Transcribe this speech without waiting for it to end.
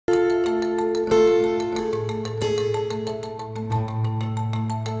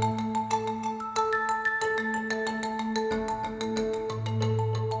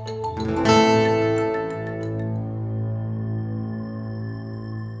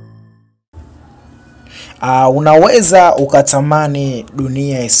Unaweza ukatamani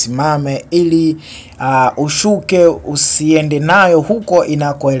dunia isimame ili ushuke, usiende nayo huko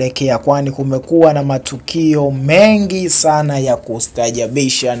inakoelekea, kwani kumekuwa na matukio mengi sana ya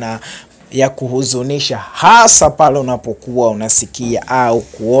kustajabisha na ya kuhuzunisha, hasa pale unapokuwa unasikia au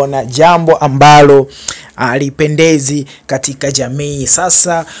kuona jambo ambalo halipendezi katika jamii.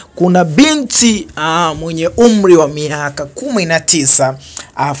 Sasa kuna binti mwenye umri wa miaka 19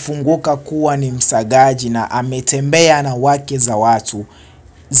 afunguka kuwa ni msagaji na ametembea na wake za watu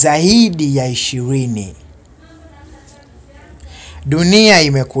zaidi ya 20. Dunia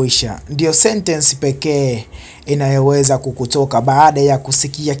imekwisha, ndio sentence pekee inayoweza kukutoka baada ya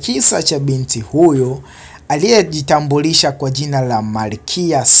kusikia kisa cha binti huyo aliyejitambulisha kwa jina la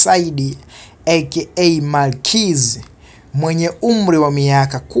Malkia Zaidi aka Malkiz, mwenye umri wa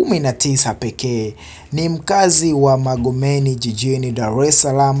miaka 19 pekee. Ni mkazi wa Magomeni jijini Dar es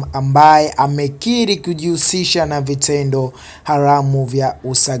Salaam ambaye amekiri kujihusisha na vitendo haramu vya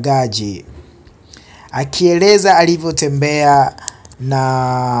usagaji, akieleza alivyotembea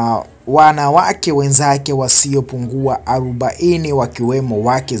na wanawake wenzake wasiopungua 40 wakiwemo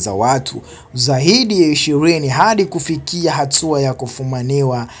wake za watu zaidi ya 20 hadi kufikia hatua ya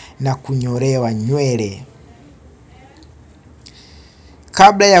kufumaniwa na kunyolewa nywele.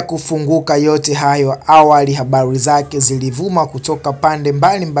 Kabla ya kufunguka yote hayo, awali habari zake zilivuma kutoka pande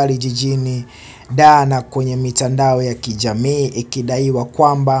mbalimbali jijini Dar na kwenye mitandao ya kijamii, ikidaiwa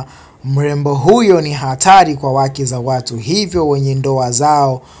kwamba mrembo huyo ni hatari kwa wake za watu, hivyo wenye ndoa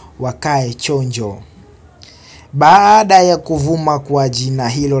zao wakae chonjo. Baada ya kuvuma kwa jina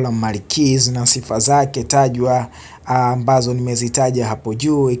hilo la Malkiz na sifa zake tajwa ambazo nimezitaja hapo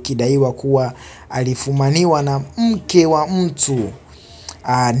juu, ikidaiwa kuwa alifumaniwa na mke wa mtu,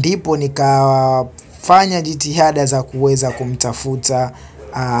 ndipo nikafanya jitihada za kuweza kumtafuta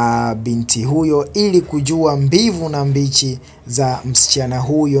binti huyo ili kujua mbivu na mbichi za msichana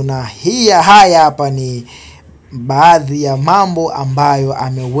huyo, na haya hapa ni baadhi ya mambo ambayo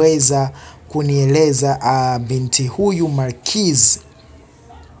ameweza kunieleza binti huyu Malkiz.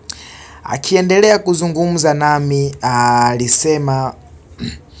 Akiendelea kuzungumza nami,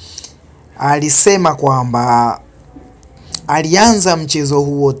 alisema kwamba alianza mchezo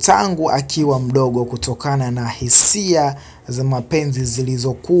huo tangu akiwa mdogo kutokana na hisia za mapenzi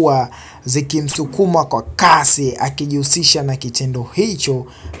zilizokuwa zikimsukuma kwa kasi, akijihusisha na kitendo hicho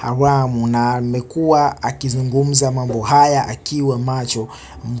haramu, na amekuwa akizungumza mambo haya akiwa macho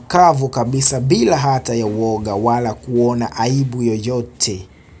mkavu kabisa, bila hata ya uoga wala kuona aibu yoyote.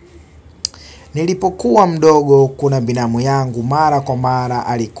 Nilipokuwa mdogo, kuna binamu yangu mara kwa mara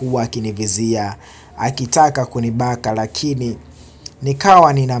alikuwa akinivizia akitaka kunibaka, lakini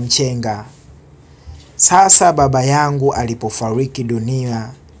nikawa ninamchenga. Sasa baba yangu alipofariki dunia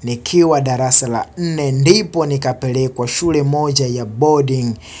nikiwa darasa la 4, ndipo nikapelekwa shule moja ya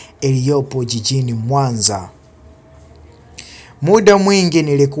boarding iliyopo jijini Mwanza. Muda mwingi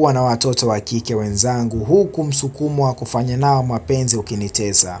nilikuwa na watoto wa kike wenzangu, huku msukumo wa kufanya nao mapenzi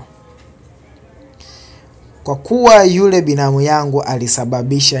ukinitesa. Kwa kuwa yule binamu yangu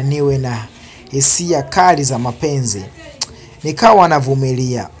alisababisha niwe na hisia kali za mapenzi, nikawa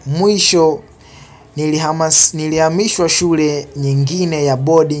navumilia. Mwisho nilihamishwa shule nyingine ya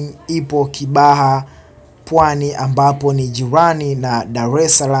boarding ipo Kibaha Pwani, ambapo ni jirani na Dar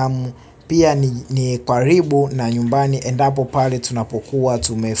es Salaam, pia ni karibu na nyumbani. Endapo pale tunapokuwa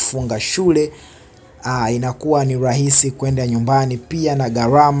tumefunga shule, inakuwa ni rahisi kwenda nyumbani, pia na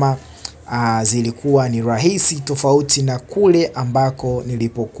gharama zilikuwa ni rahisi, tofauti na kule ambako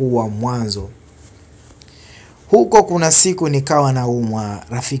nilipokuwa mwanzo. Huko kuna siku nikawa naumwa,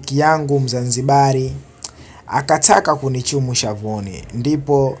 rafiki yangu Mzanzibari akataka kunichumu shavuni,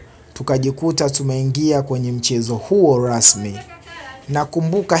 ndipo tukajikuta tumeingia kwenye mchezo huo rasmi.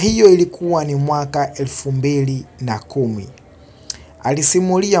 Nakumbuka hiyo ilikuwa ni mwaka 2010.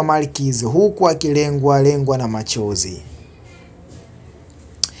 Alisimulia Malkiz huku akilengwa na machozi.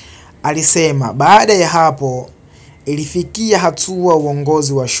 Alisema baada ya hapo ilifikia hatua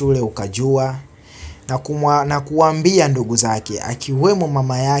uongozi wa shule ukajua na kuambia ndugu zake akiwemo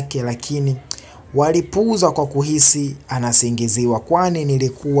mama yake, lakini walipuuza kwa kuhisi anasingiziwa, kwani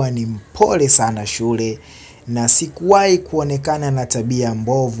nilikuwa ni mpole sana shule na sikuwahi kuonekana na tabia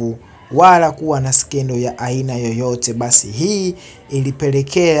mbovu wala kuwa na skendo ya aina yoyote. Basi hii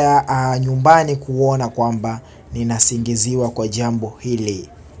ilipelekea nyumbani kuona kwamba ninasingiziwa kwa jambo hili.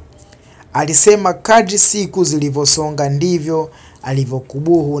 Alisema kadri siku zilivyosonga ndivyo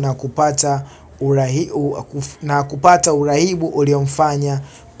alivyokubuhu na kupata urahibu uliomfanya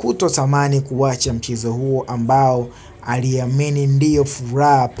kutotamani kuacha mchezo huo ambao aliamini ndiyo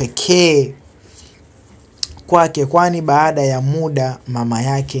furaha pekee kwake, kwani baada ya muda mama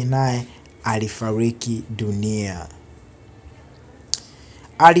yake naye alifariki dunia.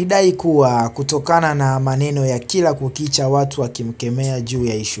 Alidai kuwa kutokana na maneno ya kila kukicha watu wakimkemea juu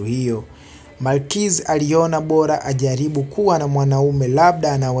ya ishu hiyo, Malkiz aliona bora ajaribu kuwa na mwanaume,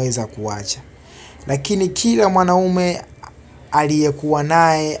 labda anaweza kuacha. Lakini kila mwanaume aliyekuwa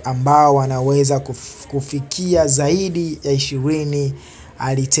naye ambao wanaweza kufikia zaidi ya 20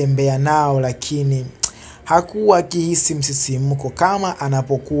 alitembea nao, lakini hakuwa akihisi msisimko kama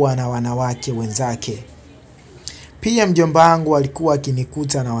anapokuwa na wanawake wenzake. Pia mjomba wangu alikuwa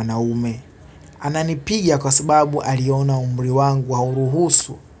akinikuta na wanaume. Ananipiga kwa sababu aliona umri wangu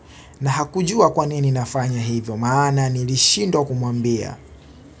hauruhusu, na hakujua kwa nini nafanya hivyo, maana nilishindwa kumwambia.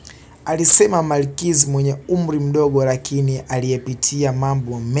 Alisema Malkiz, mwenye umri mdogo lakini aliyepitia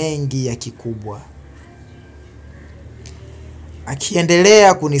mambo mengi ya kikubwa.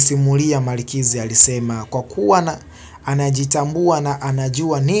 Akiendelea kunisimulia, Malkiz alisema kwa kuwa anajitambua na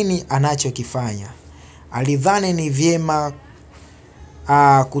anajua nini anachokifanya, alidhani ni vyema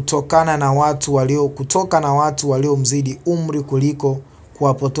kutoka na watu waliomzidi umri kuliko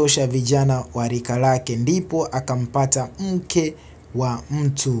kuwapotosha vijana wa rika lake, ndipo akampata mke wa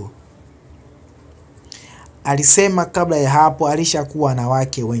mtu. Alisema kabla ya hapo alishakuwa na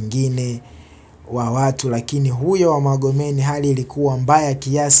wake wengine wa watu, lakini huyo wa Magomeni hali ilikuwa mbaya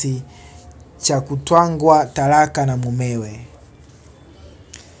kiasi cha kutwangwa talaka na mumewe.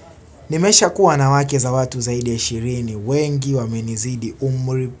 Nimeshakuwa na wake za watu zaidi ya 20, wengi wamenizidi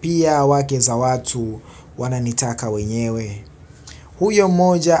umri, pia wake za watu wananitaka wenyewe. Huyo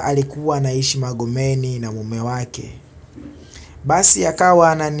mmoja alikuwa anaishi Magomeni na mume wake. Basi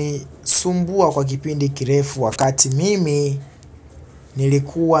akawa ananisumbua kwa kipindi kirefu, wakati mimi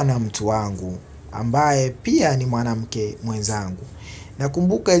nilikuwa na mtu wangu ambaye pia ni mwanamke mwenzangu.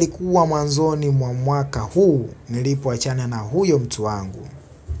 Nakumbuka ilikuwa mwanzoni mwa mwaka huu nilipoachana na huyo mtu wangu.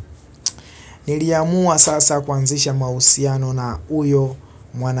 Niliamua sasa kuanzisha mahusiano na huyo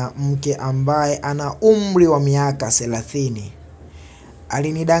mwanamke ambaye ana umri wa miaka 30.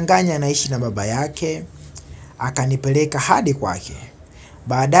 Alinidanganya anaishi na baba yake, akanipeleka hadi kwake.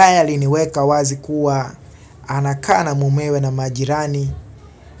 Baadaye aliniweka wazi kuwa anakaa na mumewe, na majirani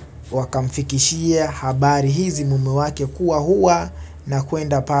wakamfikishia habari hizi mume wake kuwa huwa na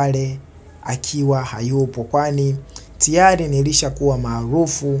kwenda pale akiwa hayupo, kwani tayari nilishakuwa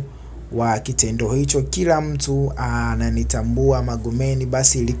maarufu wa kitendo hicho. Kila mtu ananitambua Magomeni,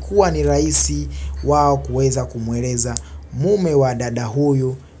 basi ilikuwa ni rahisi wao kuweza kumweleza mume wa dada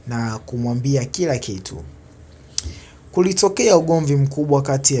huyu na kumwambia kila kitu. Kulitokea ugomvi mkubwa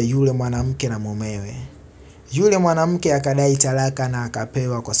kati ya yule mwanamke na mumewe. Yule mwanamke akadai talaka na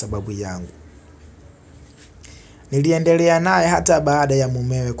akapewa kwa sababu yangu. Niliendelea naye hata baada ya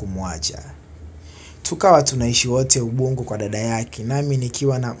mumewe kumwacha. Tukawa tunaishi wote Ubungo kwa dada yake, nami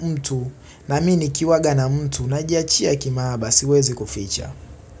nikiwaga na mtu najiachia kimahaba, siwezi kuficha.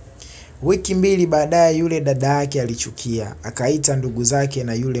 Wiki 2 baadaye yule dada yake alichukia, akaita ndugu zake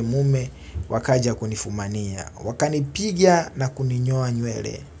na yule mume wakaja kunifumania, wakanipiga na kuninyoa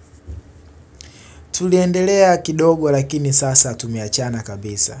nywele. Tuliendelea kidogo, lakini sasa tumeachana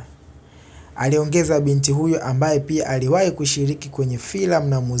kabisa. Aliongeza binti huyo ambaye pia aliwahi kushiriki kwenye filamu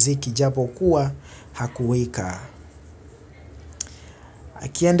na muziki japo kuwa hakuwika.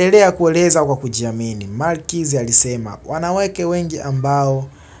 Akiendelea kueleza kwa kujiamini, Malkiz alisema wanawake wengi ambao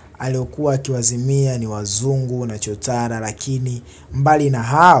aliokuwa akiwazimia ni wazungu na chotara, lakini mbali na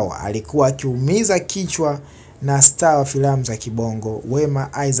hao alikuwa akiumiza kichwa na star wa filamu za kibongo Wema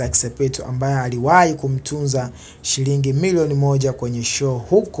Isaac Sepetu, ambaye aliwahi kumtunza shilingi milioni 1 kwenye show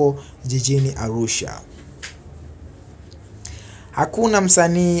huko jijini Arusha. Hakuna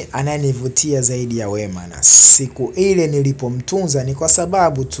msanii anayenivutia zaidi ya Wema, na siku ile nilipomtunza ni kwa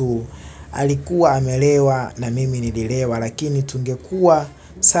sababu tu alikuwa amelewa na mimi nililewa, lakini tungekuwa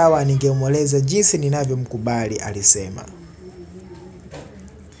sawa ningemweleza jinsi ninavyomkubali, alisema.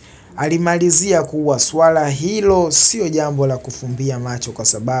 Alimalizia kuwa swala hilo sio jambo la kufumbia macho kwa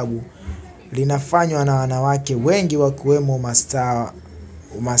sababu linafanywa na wanawake wengi wakiwemo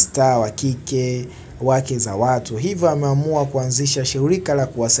mastaa wa kike, wake za watu. Hivyo ameamua kuanzisha shirika la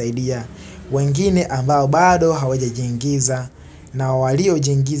kuwasaidia wengine ambao bado hawajajiingiza na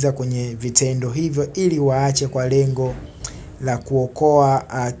waliojiingiza kwenye vitendo hivyo, ili waache, kwa lengo la kuokoa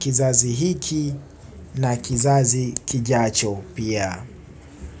kizazi hiki na kizazi kijacho pia.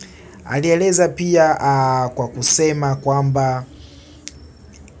 Alieleza pia kwa kusema kwamba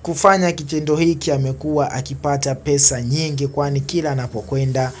kufanya kitendo hiki amekuwa akipata pesa nyingi, kwani kila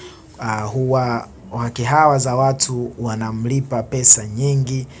anapokwenda huwa wake hawa za watu wanamlipa pesa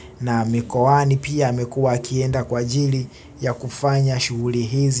nyingi, na mikoani pia amekuwa akienda kwa ajili ya kufanya shughuli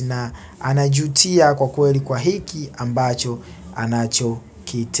hizi, na anajutia kwa kweli kwa hiki ambacho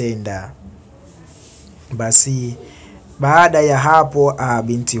anachokitenda. Basi baada ya hapo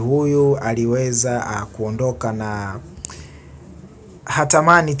binti huyu aliweza kuondoka, na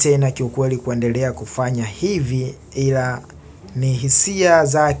hatamani tena kiukweli kuendelea kufanya hivi, ila ni hisia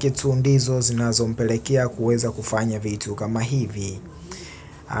zake tu ndizo zinazompelekea kuweza kufanya vitu kama hivi.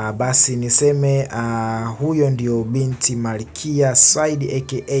 Basi niseme huyo ndio binti Malkia Zaidi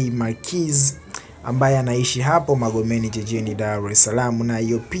aka Malkiz, ambaye anaishi hapo Magomeni jijini Dar es Salaam, na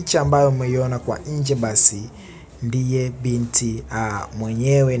hiyo picha ambayo umeiona kwa nje basi ndiye binti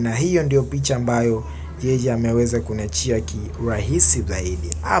mwenyewe, na hiyo ndio picha ambayo yeye ameweza kuniachia kirahisi zaidi.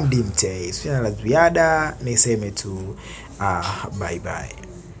 Amdimte, sina la ziada, niseme tu bye bye.